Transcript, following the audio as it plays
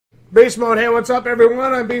Beast Mode, hey, what's up,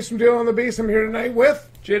 everyone? I'm Beast from Deal on the Beast. I'm here tonight with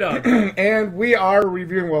J-Dog. and we are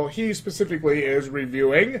reviewing, well, he specifically is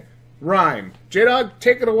reviewing RiME. J-Dog,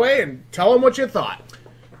 take it away and tell him what you thought.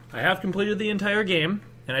 I have completed the entire game,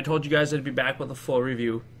 and I told you guys I'd be back with a full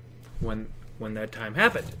review when that time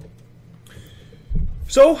happened.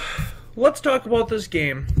 So, let's talk about this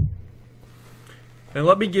game, and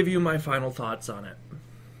let me give you my final thoughts on it.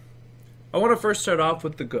 I want to first start off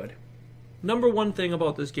with the good. Number one thing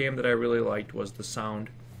about this game that I really liked was the sound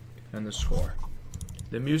and the score.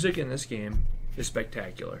 The music in this game is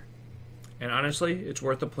spectacular. And honestly, it's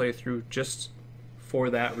worth a playthrough just for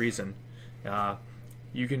that reason.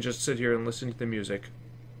 You can just sit here and listen to the music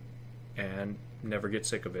and never get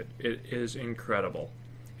sick of it. It is incredible.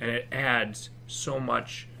 And it adds so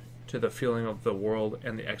much to the feeling of the world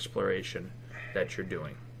and the exploration that you're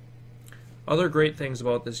doing. Other great things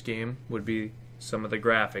about this game would be some of the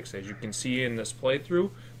graphics. As you can see in this playthrough,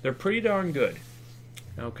 they're pretty darn good.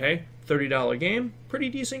 Okay, $30 game, pretty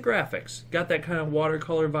decent graphics. Got that kind of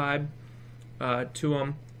watercolor vibe to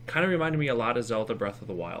them. Kind of reminded me a lot of Zelda Breath of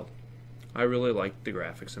the Wild. I really liked the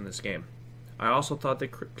graphics in this game. I also thought the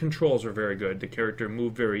controls were very good. The character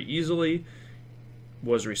moved very easily,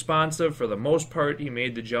 was responsive for the most part. He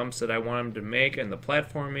made the jumps that I wanted him to make in the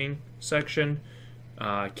platforming section.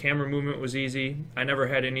 Camera movement was easy. I never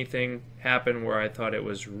had anything happen where I thought it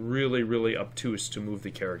was really, really obtuse to move the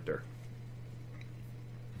character.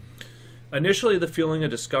 Initially, the feeling of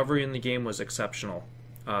discovery in the game was exceptional.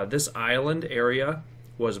 This island area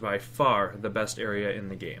was by far the best area in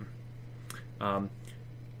the game.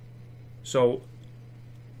 So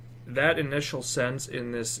that initial sense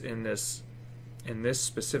in this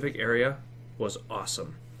specific area was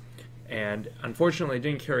awesome. And unfortunately, it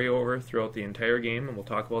didn't carry over throughout the entire game, and we'll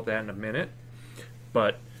talk about that in a minute.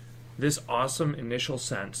 But this awesome initial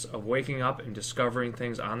sense of waking up and discovering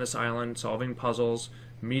things on this island, solving puzzles,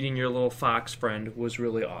 meeting your little fox friend was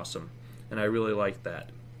really awesome. And I really liked that.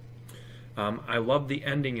 I love the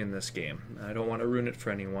ending in this game. I don't want to ruin it for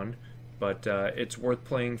anyone, but it's worth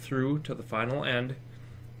playing through to the final end.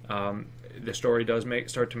 The story does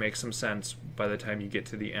start to make some sense by the time you get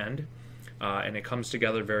to the end. And it comes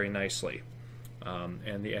together very nicely.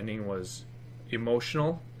 And the ending was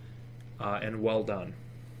emotional and well done.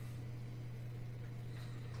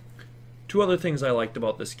 Two other things I liked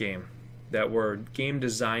about this game that were game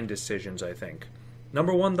design decisions, I think.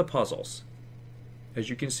 Number one, the puzzles. As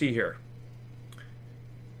you can see here,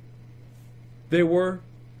 they were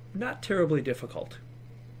not terribly difficult.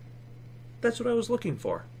 That's what I was looking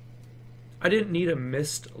for. I didn't need a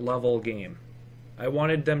Myst level game. I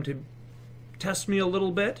wanted them to test me a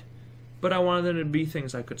little bit, but I wanted them to be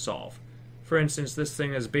things I could solve. For instance, this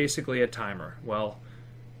thing is basically a timer. Well,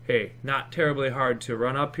 hey, not terribly hard to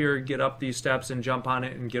run up here, get up these steps, and jump on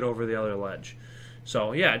it and get over the other ledge.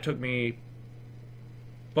 So yeah, it took me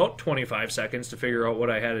about 25 seconds to figure out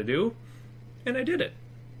what I had to do, and I did it.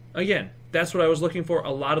 Again, that's what I was looking for.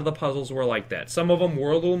 A lot of the puzzles were like that. Some of them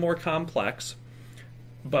were a little more complex,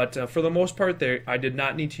 but for the most part, I did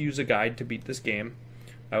not need to use a guide to beat this game.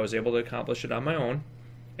 I was able to accomplish it on my own,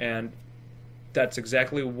 and that's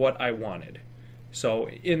exactly what I wanted. So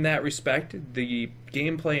in that respect, the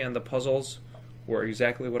gameplay and the puzzles were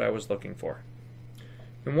exactly what I was looking for.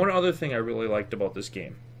 And one other thing I really liked about this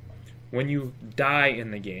game, when you die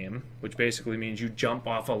in the game, which basically means you jump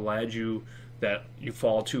off a ledge, that you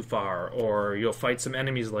fall too far, or you'll fight some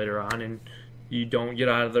enemies later on and you don't get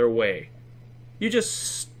out of their way. You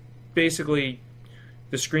just basically,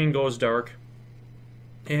 the screen goes dark,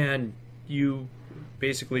 and you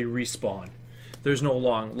basically respawn. There's no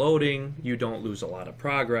long loading, you don't lose a lot of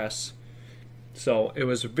progress. So it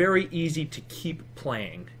was very easy to keep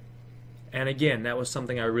playing. And again, that was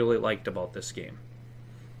something I really liked about this game.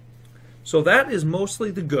 So that is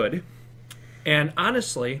mostly the good. And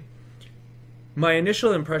honestly, my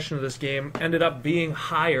initial impression of this game ended up being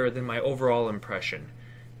higher than my overall impression.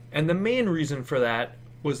 And the main reason for that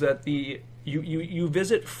was that you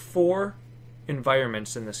visit 4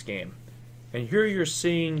 environments in this game, and here you're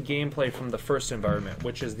seeing gameplay from the first environment,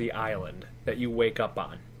 which is the island that you wake up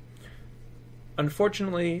on.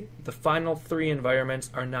 Unfortunately, the final 3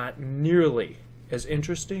 environments are not nearly as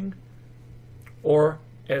interesting or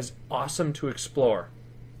as awesome to explore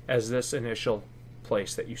as this initial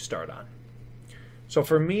place that you start on. So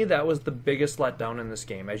for me, that was the biggest letdown in this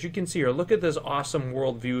game. As you can see here, look at this awesome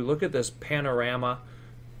world view, look at this panorama.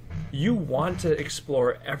 You want to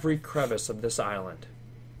explore every crevice of this island.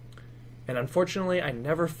 And unfortunately, I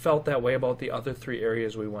never felt that way about the other 3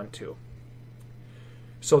 areas we went to.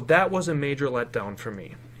 So that was a major letdown for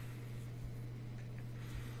me.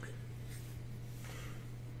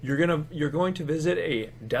 You're going to visit a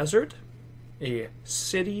desert, a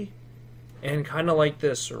city, and kind of like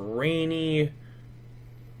this rainy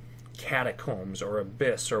catacombs or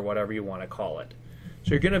abyss or whatever you want to call it.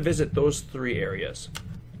 So you're going to visit those three areas.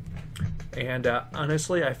 And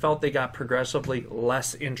honestly, I felt they got progressively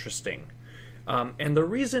less interesting. And the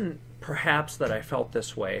reason perhaps that I felt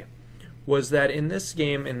this way was that in this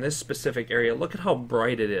game, in this specific area, look at how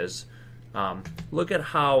bright it is. Look at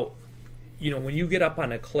how, when you get up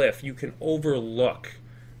on a cliff, you can overlook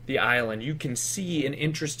the island. You can see an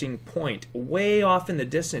interesting point way off in the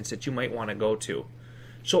distance that you might want to go to.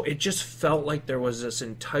 So it just felt like there was this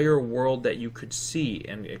entire world that you could see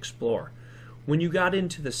and explore. When you got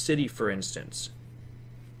into the city, for instance,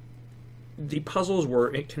 the puzzles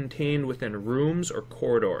were contained within rooms or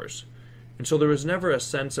corridors. And so there was never a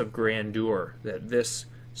sense of grandeur that this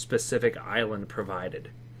specific island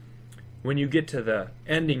provided. When you get to the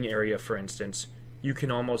ending area, for instance, you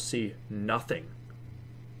can almost see nothing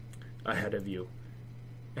ahead of you.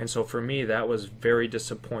 And so for me, that was very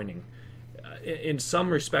disappointing. In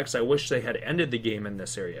some respects, I wish they had ended the game in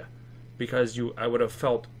this area, because I would have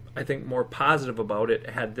felt, I think, more positive about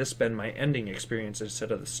it had this been my ending experience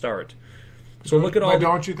instead of the start. So look at all. But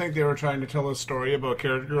don't you think they were trying to tell a story about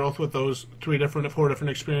character growth with those four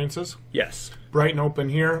different experiences? Yes. Bright and open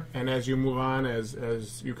here, and as you move on,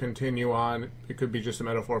 as you continue on, it could be just a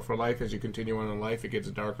metaphor for life. As you continue on in life, it gets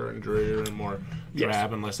darker and drearier and more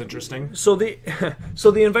drab and less interesting. So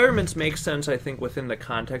the environments make sense, I think, within the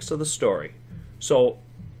context of the story. So,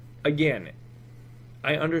 again,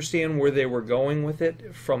 I understand where they were going with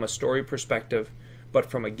it from a story perspective, but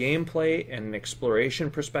from a gameplay and an exploration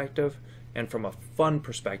perspective, and from a fun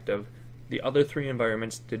perspective, the other three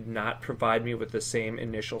environments did not provide me with the same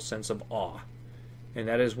initial sense of awe. And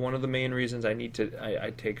that is one of the main reasons I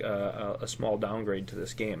take a small downgrade to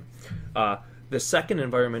this game. The second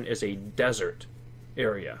environment is a desert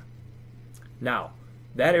area. Now,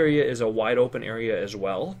 that area is a wide open area as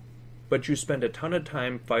well, but you spend a ton of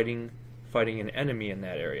time fighting an enemy in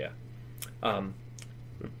that area.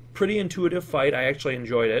 Pretty intuitive fight. I actually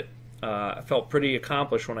enjoyed it. I felt pretty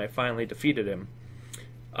accomplished when I finally defeated him.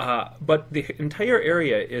 But the entire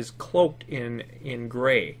area is cloaked in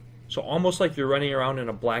gray. So almost like you're running around in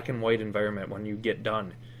a black and white environment when you get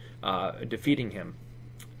done defeating him.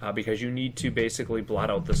 Because you need to basically blot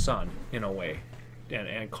out the sun in a way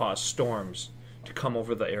and cause storms to come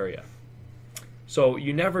over the area. So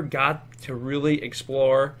you never got to really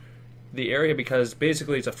explore the area because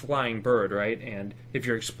basically it's a flying bird, right? And if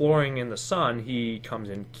you're exploring in the sun, he comes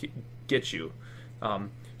and gets you.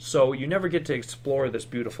 So you never get to explore this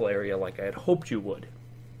beautiful area like I had hoped you would.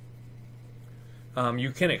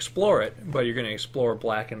 You can explore it, but you're going to explore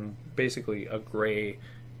black and basically a gray,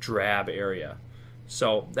 drab area.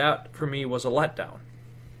 So that, for me, was a letdown.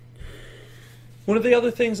 One of the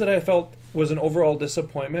other things that I felt was an overall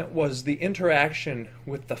disappointment was the interaction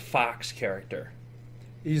with the fox character.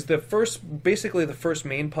 He's basically the first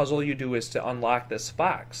main puzzle you do is to unlock this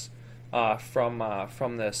fox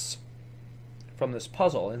from this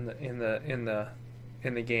puzzle in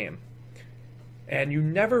the game, and you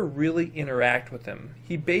never really interact with him.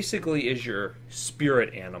 He basically is your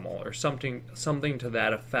spirit animal or something to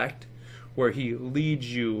that effect, where he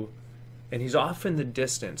leads you, and he's off in the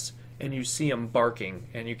distance, and you see him barking,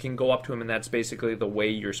 and you can go up to him, and that's basically the way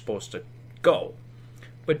you're supposed to go.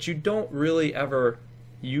 But you don't really ever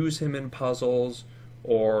use him in puzzles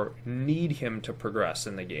or need him to progress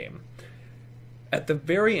in the game. At the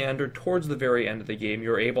very end, or towards the very end of the game,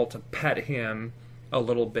 you're able to pet him a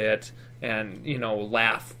little bit and,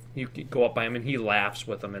 laugh. You can go up by him and he laughs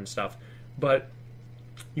with them and stuff. But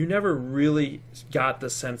you never really got the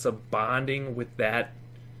sense of bonding with that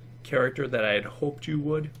character that I had hoped you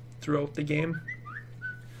would throughout the game.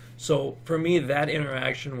 So for me, that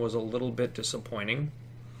interaction was a little bit disappointing.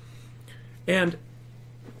 And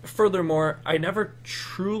furthermore, I never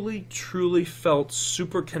truly felt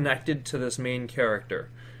super connected to this main character.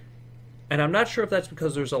 And I'm not sure if that's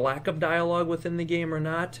because there's a lack of dialogue within the game or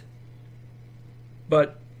not.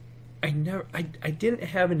 But I didn't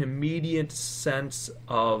have an immediate sense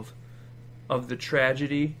of the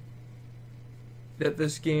tragedy that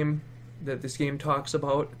this game talks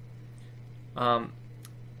about. The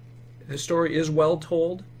story is well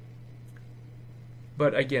told.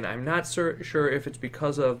 But again, I'm not sure if it's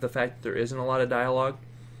because of the fact that there isn't a lot of dialogue.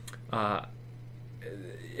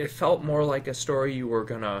 It felt more like a story you were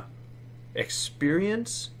going to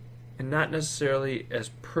experience, and not necessarily as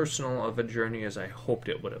personal of a journey as I hoped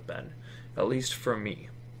it would have been, at least for me.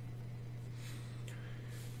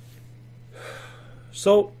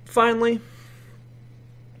 So, finally,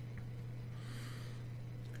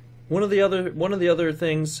 One of the other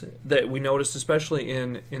things that we noticed, especially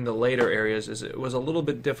in the later areas, is it was a little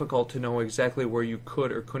bit difficult to know exactly where you could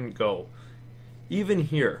or couldn't go. Even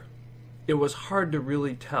here, it was hard to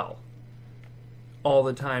really tell all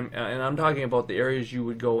the time, and I'm talking about the areas you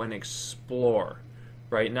would go and explore,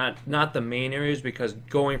 right? Not the main areas, because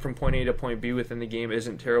going from point A to point B within the game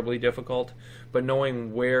isn't terribly difficult, but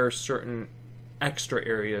knowing where certain extra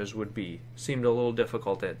areas would be seemed a little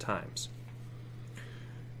difficult at times.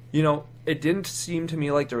 You know, it didn't seem to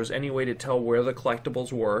me like there was any way to tell where the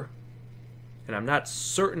collectibles were, and I'm not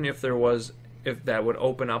certain if that would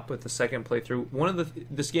open up with the second playthrough.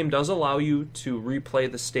 This game does allow you to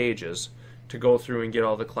replay the stages to go through and get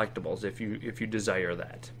all the collectibles if you desire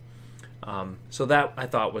that. So that I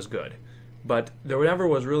thought was good, but there never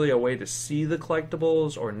was really a way to see the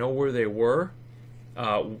collectibles or know where they were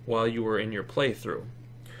while you were in your playthrough.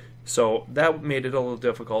 So that made it a little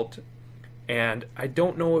difficult. And I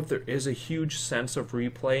don't know if there is a huge sense of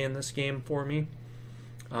replay in this game for me.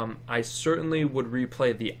 I certainly would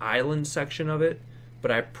replay the island section of it,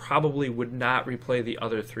 but I probably would not replay the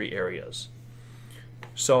other 3 areas.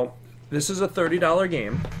 So this is a $30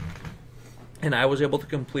 game, and I was able to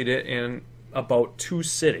complete it in about 2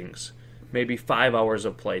 sittings, maybe 5 hours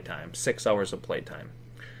of playtime, 6 hours of playtime.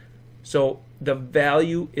 So the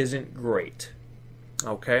value isn't great,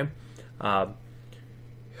 okay?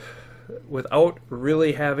 Without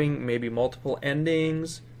really having maybe multiple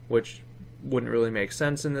endings, which wouldn't really make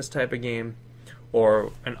sense in this type of game,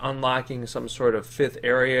 or unlocking some sort of 5th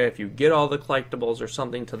area if you get all the collectibles or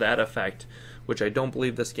something to that effect, which I don't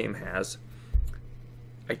believe this game has,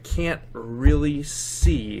 I can't really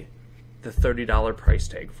see the $30 price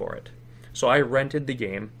tag for it. So I rented the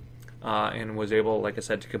game and was able, like I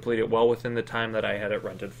said, to complete it well within the time that I had it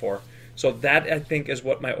rented for. So that, I think, is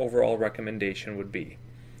what my overall recommendation would be.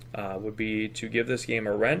 To give this game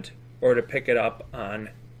a rent or to pick it up on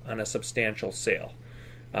a substantial sale.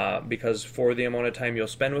 Because for the amount of time you'll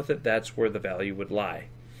spend with it, that's where the value would lie.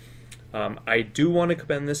 I do want to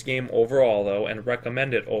commend this game overall, though, and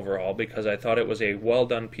recommend it overall, because I thought it was a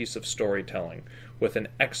well-done piece of storytelling with an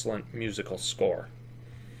excellent musical score.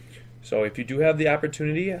 So if you do have the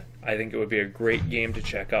opportunity, I think it would be a great game to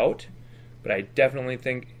check out, but I definitely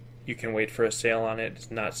think you can wait for a sale on it.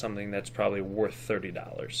 It's not something that's probably worth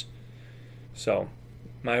 $30. So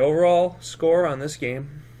my overall score on this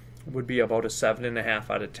game would be about a 7.5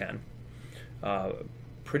 out of 10.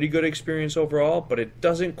 Pretty good experience overall, but it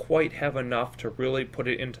doesn't quite have enough to really put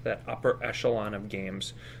it into that upper echelon of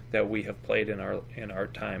games that we have played in our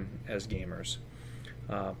time as gamers.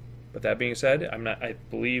 But that being said, I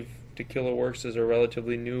believe Tequila Works is a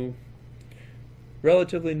relatively new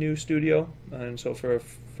studio, and so for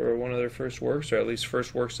one of their first works, or at least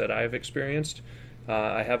first works that I've experienced,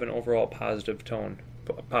 I have an overall positive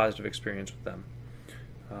experience with them.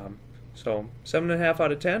 So 7.5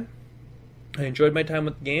 out of 10. I enjoyed my time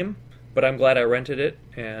with the game, but I'm glad I rented it,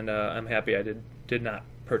 and I'm happy I did not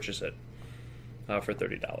purchase it for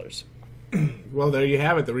 $30. Well, there you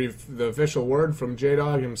have it, the official word from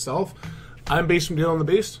J-Dog himself. I'm Beast from Deal on the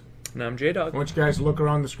Beast. And I'm J-Dog. I want you guys to look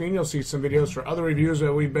around the screen. You'll see some videos for other reviews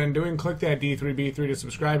that we've been doing. Click that D3B3 to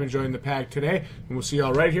subscribe and join the pack today. And we'll see you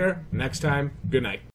all right here next time. Good night.